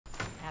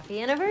Happy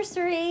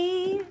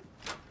anniversary.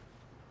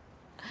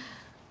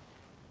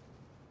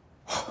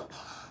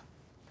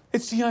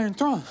 It's the Iron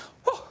Throne.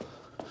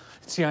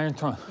 It's the Iron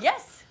Throne.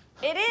 Yes,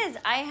 it is.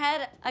 I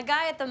had a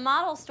guy at the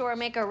model store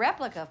make a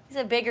replica. He's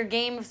a bigger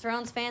Game of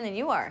Thrones fan than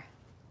you are.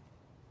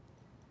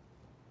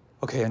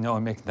 Okay, I know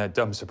I'm making that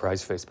dumb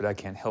surprise face, but I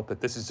can't help it.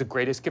 This is the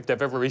greatest gift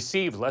I've ever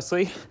received,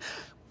 Leslie.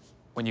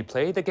 When you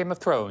play the Game of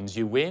Thrones,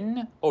 you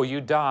win or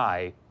you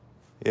die.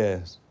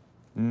 Yes.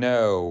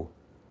 No.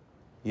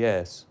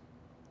 Yes.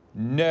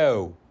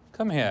 No.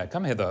 Come here,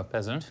 the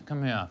peasant.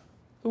 Come here.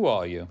 Who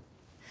are you?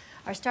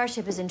 Our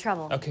starship is in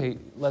trouble. Okay,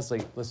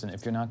 Leslie, listen,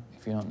 if you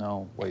don't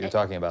know what you're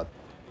talking about.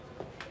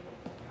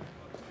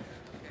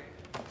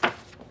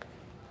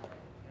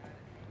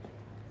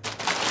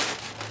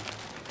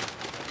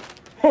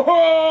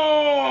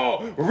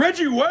 Oh,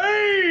 Reggie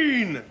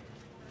Wayne!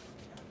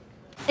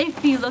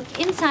 If you look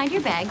inside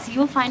your bags, you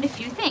will find a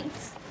few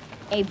things.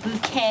 A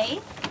bouquet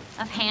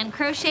of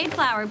hand-crocheted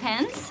flower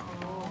pens,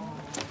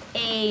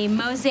 a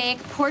mosaic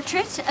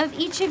portrait of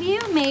each of you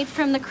made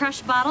from the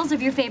crushed bottles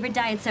of your favorite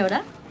diet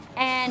soda,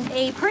 and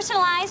a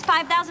personalized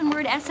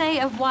 5,000-word essay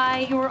of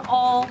why you're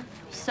all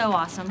so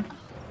awesome.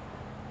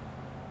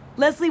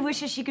 Leslie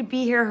wishes she could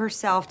be here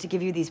herself to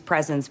give you these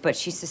presents, but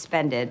she's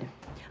suspended.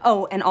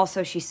 Oh, and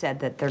also she said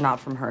that they're not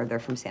from her, they're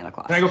from Santa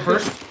Claus. Can I go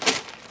first?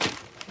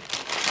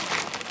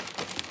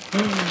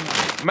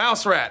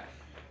 Mouse Rat,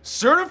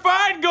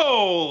 certified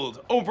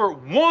gold! Over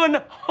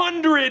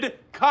 100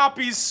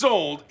 copies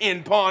sold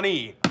in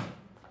Pawnee.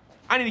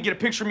 I need to get a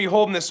picture of me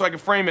holding this so I can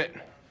frame it.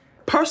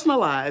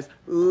 Personalized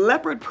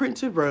leopard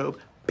printed robe,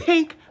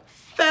 pink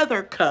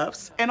feather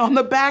cuffs, and on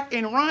the back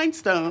in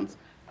rhinestones,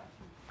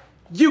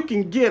 you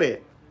can get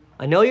it.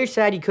 I know you're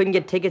sad you couldn't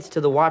get tickets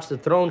to the Watch the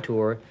Throne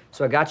tour,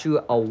 so I got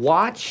you a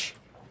watch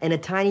and a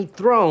tiny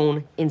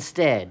throne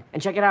instead.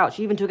 And check it out,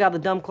 she even took out the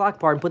dumb clock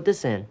part and put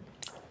this in.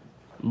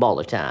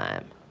 Baller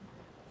time.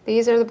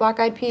 These are the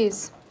black-eyed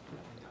peas.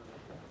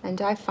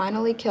 And I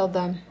finally killed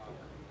them.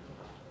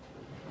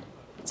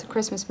 It's a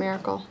Christmas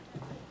miracle.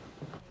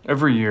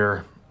 Every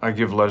year, I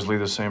give Leslie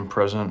the same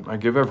present I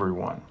give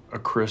everyone, a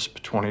crisp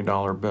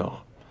 $20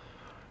 bill.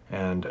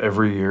 And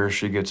every year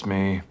she gets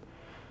me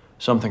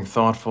something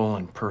thoughtful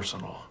and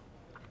personal.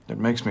 It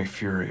makes me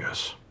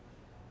furious.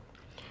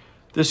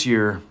 This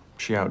year,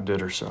 she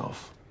outdid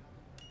herself.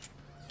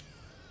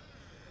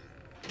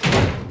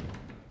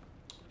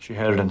 She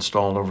had it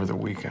installed over the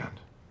weekend.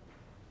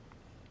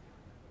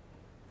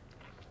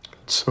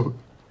 It's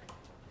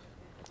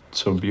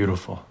so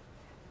beautiful.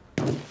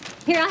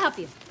 Here, I'll help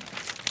you.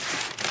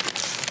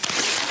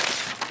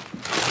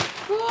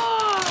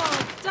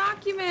 Whoa,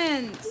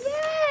 documents!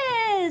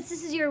 Yes,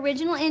 this is your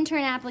original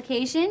intern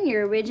application,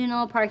 your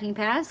original parking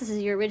pass, this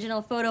is your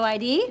original photo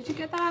ID. Did you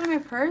get that out of my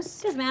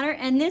purse? Doesn't matter,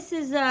 and this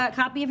is a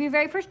copy of your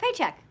very first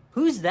paycheck.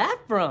 Who's that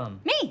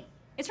from? Me.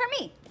 It's from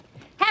me.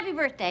 Happy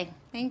birthday.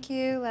 Thank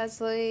you,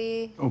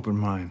 Leslie. Open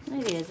mind.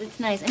 It is. It's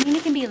nice. I mean,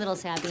 it can be a little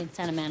sad being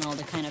sentimental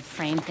to kind of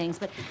frame things,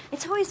 but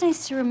it's always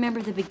nice to remember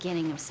the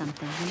beginning of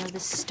something, you know, the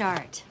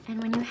start.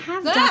 And when you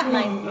have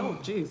deadline... Oh,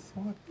 jeez.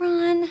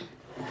 Ron,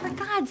 for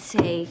God's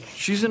sake.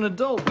 She's an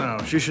adult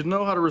now. She should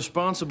know how to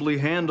responsibly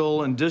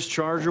handle and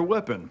discharge a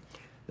weapon.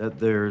 That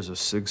there's a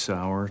Sig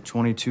Sauer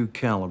 22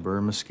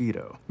 caliber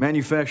Mosquito,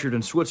 manufactured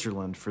in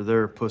Switzerland for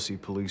their pussy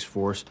police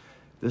force.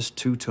 This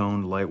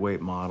two-toned, lightweight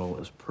model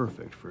is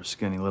perfect for a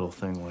skinny little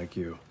thing like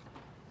you.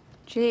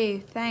 Gee,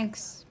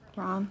 thanks,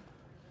 Ron.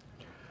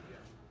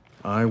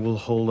 I will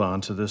hold on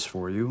to this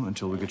for you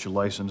until we get you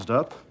licensed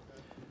up,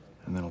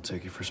 and then I'll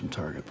take you for some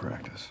target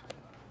practice.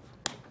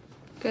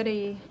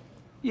 Goody.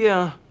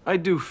 Yeah, I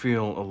do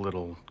feel a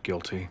little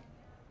guilty.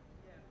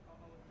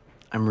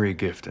 I'm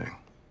re-gifting.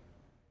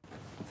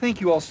 Thank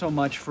you all so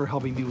much for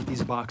helping me with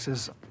these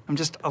boxes. I'm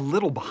just a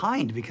little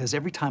behind because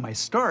every time I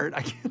start,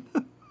 I get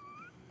a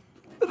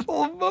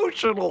little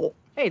emotional.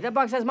 Hey, that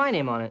box has my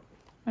name on it.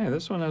 Hey,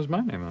 this one has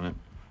my name on it.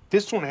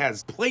 This one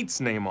has Plate's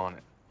name on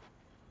it.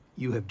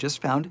 You have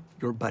just found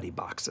your buddy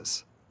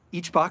boxes.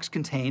 Each box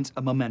contains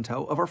a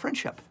memento of our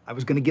friendship. I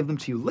was going to give them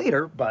to you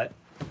later, but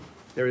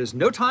there is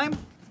no time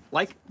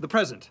like the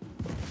present.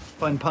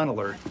 Fun pun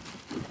alert.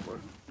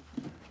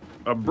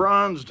 A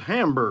bronzed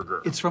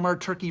hamburger. It's from our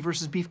turkey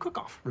versus beef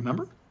cook-off,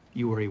 remember?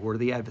 You were a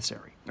worthy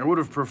adversary. I would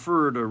have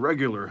preferred a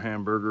regular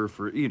hamburger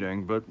for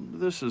eating, but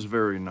this is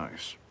very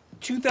nice.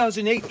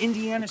 2008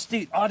 Indiana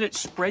State audit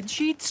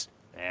spreadsheets?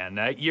 And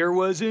that year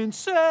was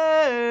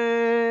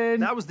insane.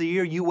 That was the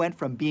year you went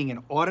from being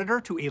an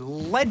auditor to a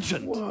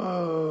legend.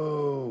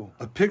 Whoa.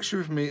 A picture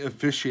of me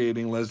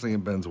officiating Leslie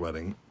and Ben's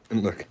wedding.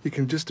 And look, you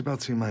can just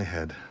about see my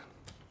head.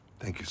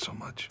 Thank you so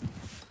much.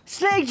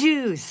 Snake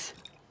juice!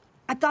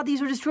 I thought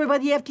these were destroyed by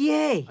the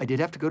FDA. I did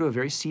have to go to a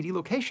very seedy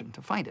location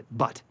to find it,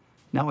 but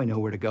now I know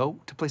where to go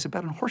to place a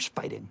bet on horse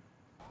fighting.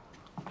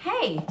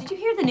 Hey, did you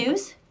hear the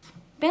news?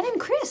 Ben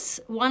and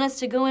Chris want us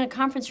to go in a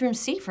conference room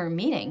C for a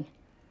meeting.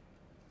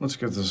 Let's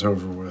get this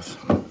over with.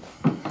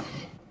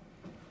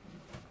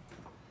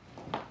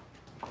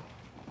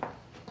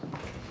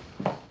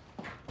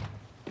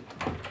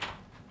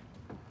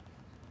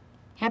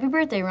 Happy Happy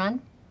birthday,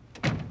 Ron.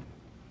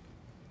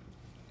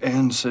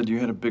 Anne said you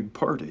had a big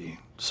party.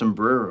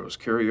 Sombreros,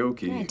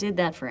 karaoke. I did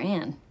that for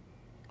Anne.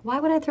 Why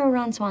would I throw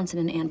Ron Swanson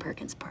an Ann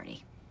Perkins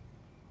party?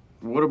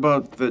 What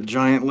about the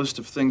giant list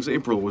of things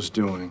April was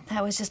doing?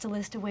 That was just a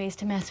list of ways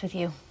to mess with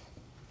you.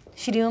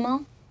 She do them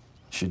all?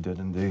 She did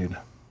indeed.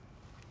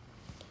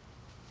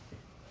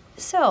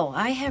 So,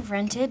 I have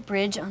rented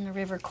Bridge on the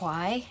River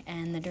Kwai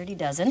and the Dirty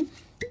Dozen.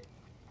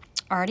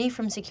 Artie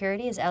from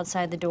security is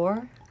outside the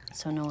door,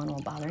 so no one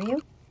will bother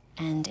you.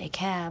 And a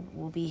cab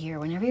will be here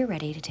whenever you're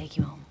ready to take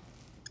you home.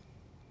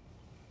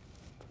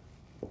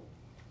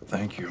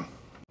 Thank you.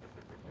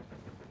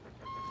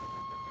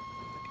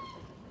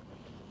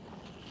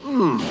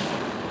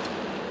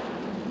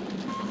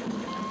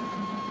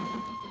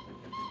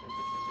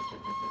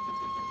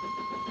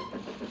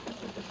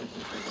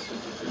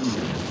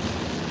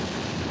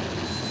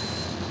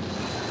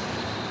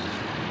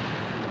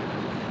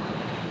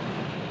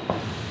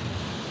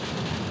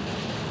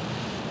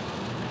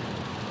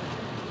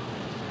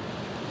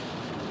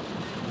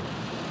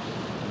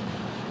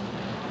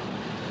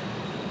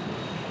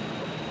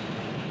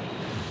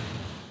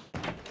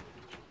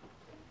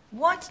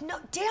 What? No,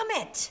 damn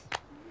it!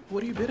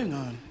 What are you bidding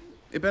on?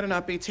 It better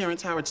not be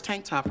Terrence Howard's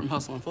tank top from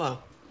Hustle and Flow.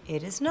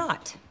 It is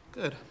not.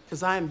 Good,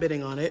 because I am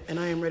bidding on it, and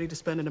I am ready to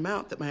spend an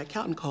amount that my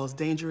accountant calls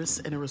dangerous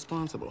and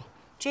irresponsible.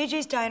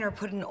 JJ's Diner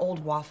put an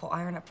old waffle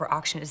iron up for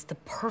auction. It's the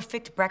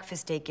perfect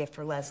breakfast day gift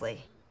for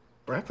Leslie.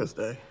 Breakfast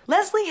day?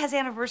 Leslie has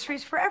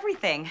anniversaries for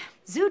everything.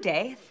 Zoo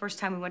Day, the first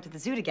time we went to the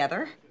zoo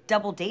together.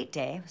 Double Date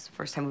Day was the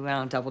first time we went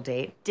on a double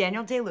date.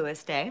 Daniel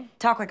Day-Lewis Day.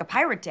 Talk Like a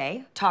Pirate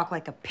Day. Talk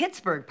Like a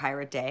Pittsburgh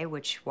Pirate Day,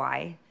 which,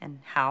 why, and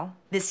how.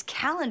 This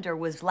calendar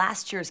was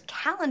last year's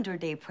Calendar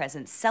Day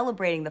present,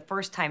 celebrating the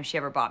first time she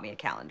ever bought me a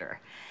calendar.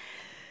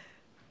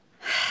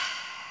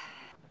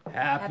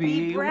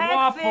 Happy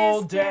Waffle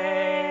Waffle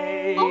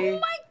Day! Oh my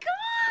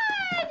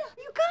God!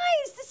 You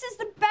guys, this is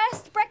the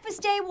best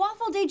breakfast day,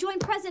 waffle day joint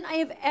present I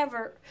have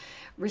ever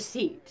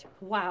received.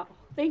 Wow,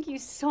 thank you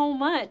so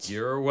much.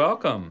 You're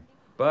welcome.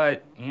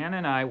 But Anne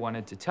and I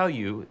wanted to tell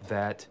you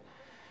that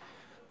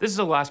this is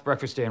the last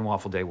breakfast day and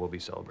waffle day we'll be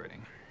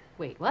celebrating.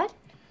 Wait, what?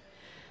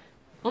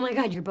 Oh my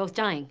God, you're both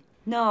dying.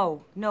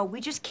 No,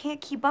 we just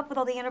can't keep up with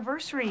all the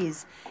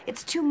anniversaries.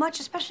 It's too much,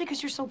 especially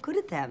because you're so good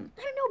at them.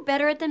 I'm no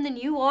better at them than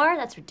you are.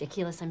 That's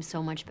ridiculous. I'm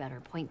so much better.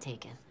 Point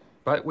taken.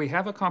 But we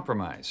have a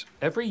compromise.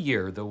 Every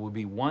year there will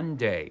be one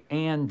day,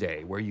 Anne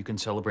Day, where you can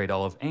celebrate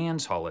all of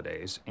Anne's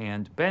holidays,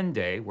 and Ben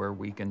Day, where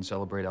we can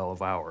celebrate all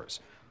of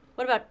ours.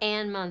 What about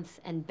Ann month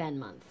and Ben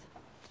month?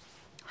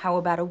 How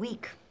about a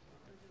week?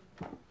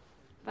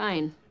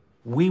 Fine.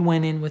 We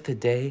went in with a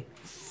day,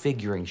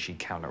 figuring she'd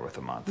counter with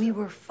a month. We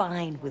were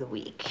fine with a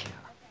week.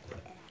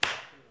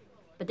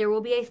 But there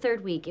will be a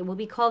third week. It will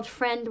be called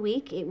Friend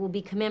Week. It will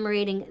be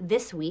commemorating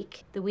this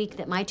week, the week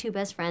that my two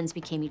best friends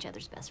became each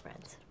other's best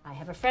friends. I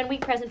have a Friend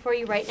Week present for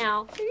you right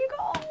now. Here you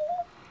go.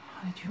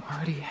 How did you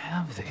already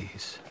have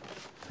these?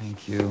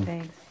 Thank you.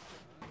 Thanks.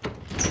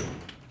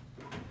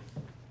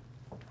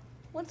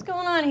 What's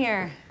going on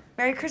here?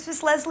 Merry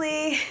Christmas,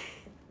 Leslie.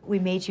 We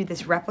made you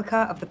this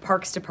replica of the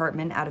Parks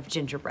Department out of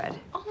gingerbread.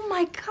 Oh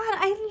my God,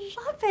 I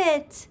love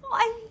it. Oh,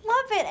 I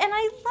love it. And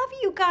I love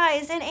you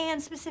guys, and Anne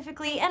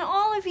specifically, and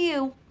all of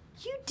you.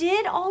 You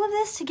did all of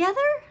this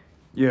together?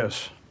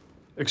 Yes,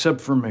 except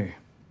for me.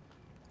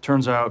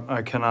 Turns out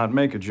I cannot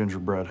make a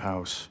gingerbread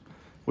house,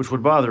 which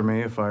would bother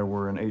me if I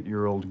were an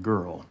 8-year-old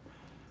girl.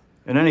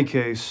 In any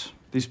case,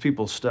 these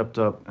people stepped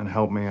up and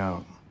helped me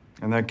out,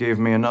 and that gave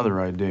me another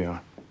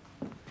idea.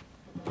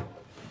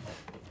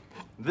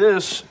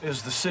 This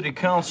is the City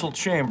Council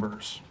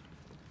chambers,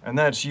 and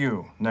that's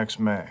you next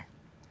May.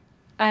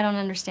 I don't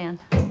understand.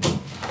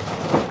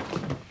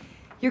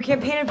 Your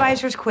campaign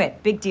advisors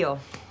quit. Big deal.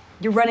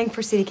 You're running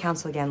for city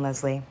council again,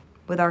 Leslie,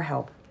 with our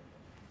help.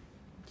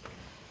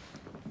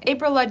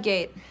 April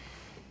Ludgate,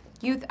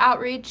 Youth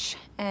Outreach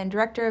and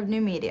Director of New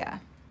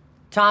Media.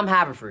 Tom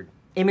Haverford,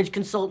 image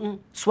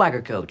consultant,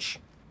 swagger coach.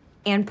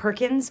 Ann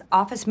Perkins,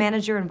 office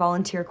manager and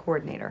volunteer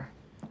coordinator.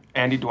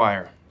 Andy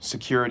Dwyer,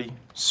 security,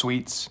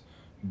 suites,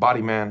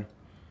 body man,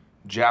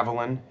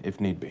 javelin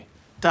if need be.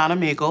 Donna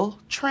Meagle,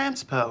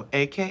 transpo,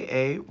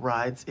 AKA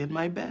rides in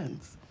my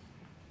Benz.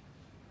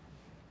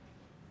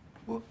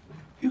 Well,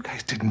 you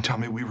guys didn't tell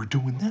me we were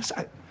doing this.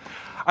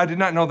 I did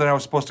not know that I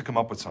was supposed to come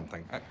up with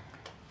something.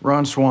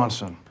 Ron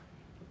Swanson.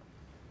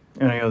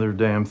 Any other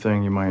damn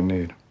thing you might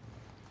need.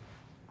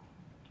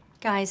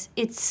 Guys,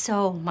 it's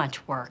so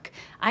much work.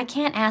 I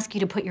can't ask you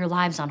to put your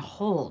lives on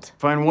hold.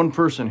 Find one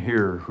person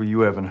here who you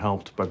haven't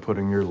helped by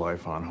putting your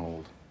life on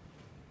hold.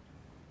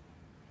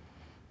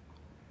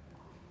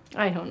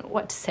 I don't know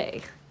what to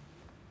say.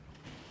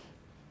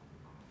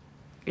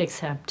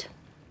 Except,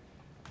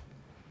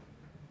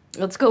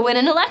 let's go win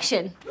an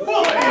election.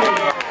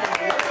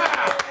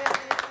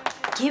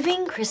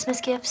 Giving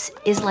Christmas gifts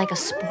is like a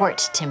sport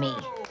to me.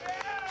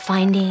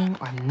 Finding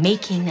or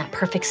making that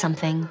perfect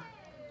something.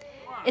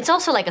 It's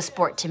also like a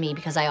sport to me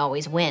because I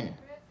always win.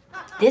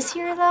 This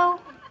year, though,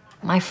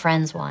 my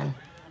friends won.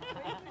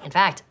 In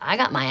fact, I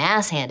got my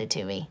ass handed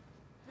to me.